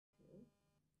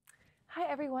Hi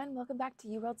everyone, welcome back to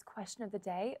UWorld's question of the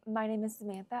day. My name is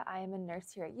Samantha, I am a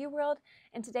nurse here at UWorld,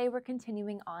 and today we're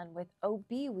continuing on with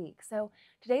OB week. So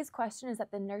today's question is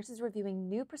that the nurse is reviewing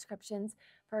new prescriptions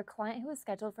for a client who is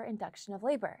scheduled for induction of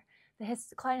labor. The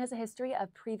client has a history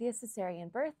of previous cesarean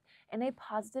birth and a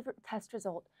positive test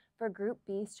result for Group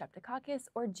B Streptococcus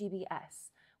or GBS.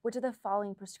 Which of the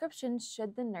following prescriptions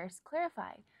should the nurse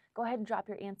clarify? Go ahead and drop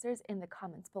your answers in the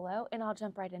comments below, and I'll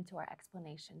jump right into our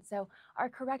explanation. So our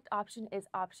correct option is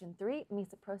option 3,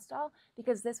 misoprostol,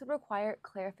 because this would require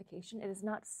clarification. It is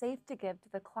not safe to give to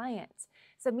the client.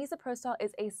 So misoprostol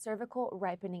is a cervical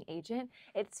ripening agent.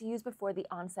 It's used before the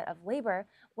onset of labor.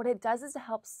 What it does is to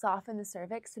help soften the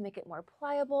cervix to make it more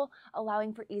pliable,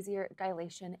 allowing for easier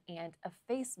dilation and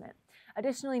effacement.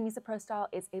 Additionally, misoprostol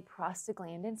is a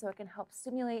prostaglandin, so it can help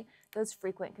stimulate those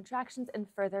frequent contractions and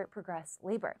further progress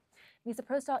labor.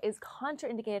 Misoprostol is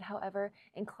contraindicated, however,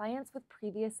 in clients with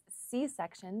previous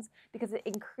C-sections because it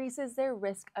increases their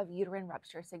risk of uterine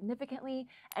rupture significantly.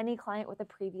 Any client with a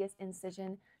previous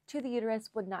incision to the uterus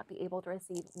would not be able to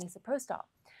receive misoprostol.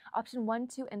 Option 1,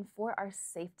 2, and 4 are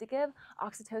safe to give.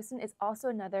 Oxytocin is also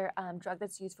another drug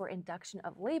that's used for induction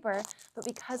of labor, but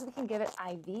because we can give it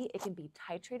IV, it can be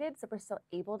titrated, so we're still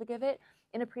able to give it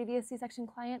in a previous C-section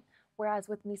client, whereas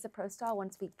with misoprostol,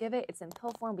 once we give it, it's in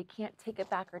pill form, we can't take it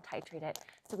back or titrate it,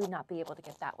 so we'd not be able to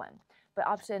give that one. But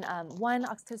option 1,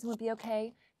 oxytocin would be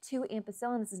okay. 2,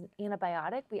 ampicillin, this is an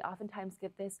antibiotic. We oftentimes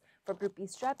give this for Group B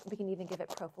strep. We can even give it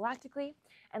prophylactically.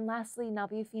 And lastly,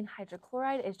 nalbuphine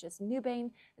hydrochloride is just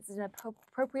Nubane. This is an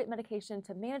appropriate medication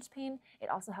to manage pain. It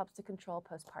also helps to control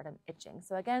postpartum itching.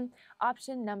 So again,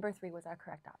 option number 3 was our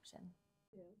correct option.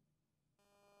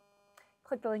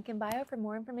 Click the link in bio for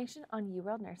more information on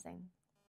UWorld Nursing.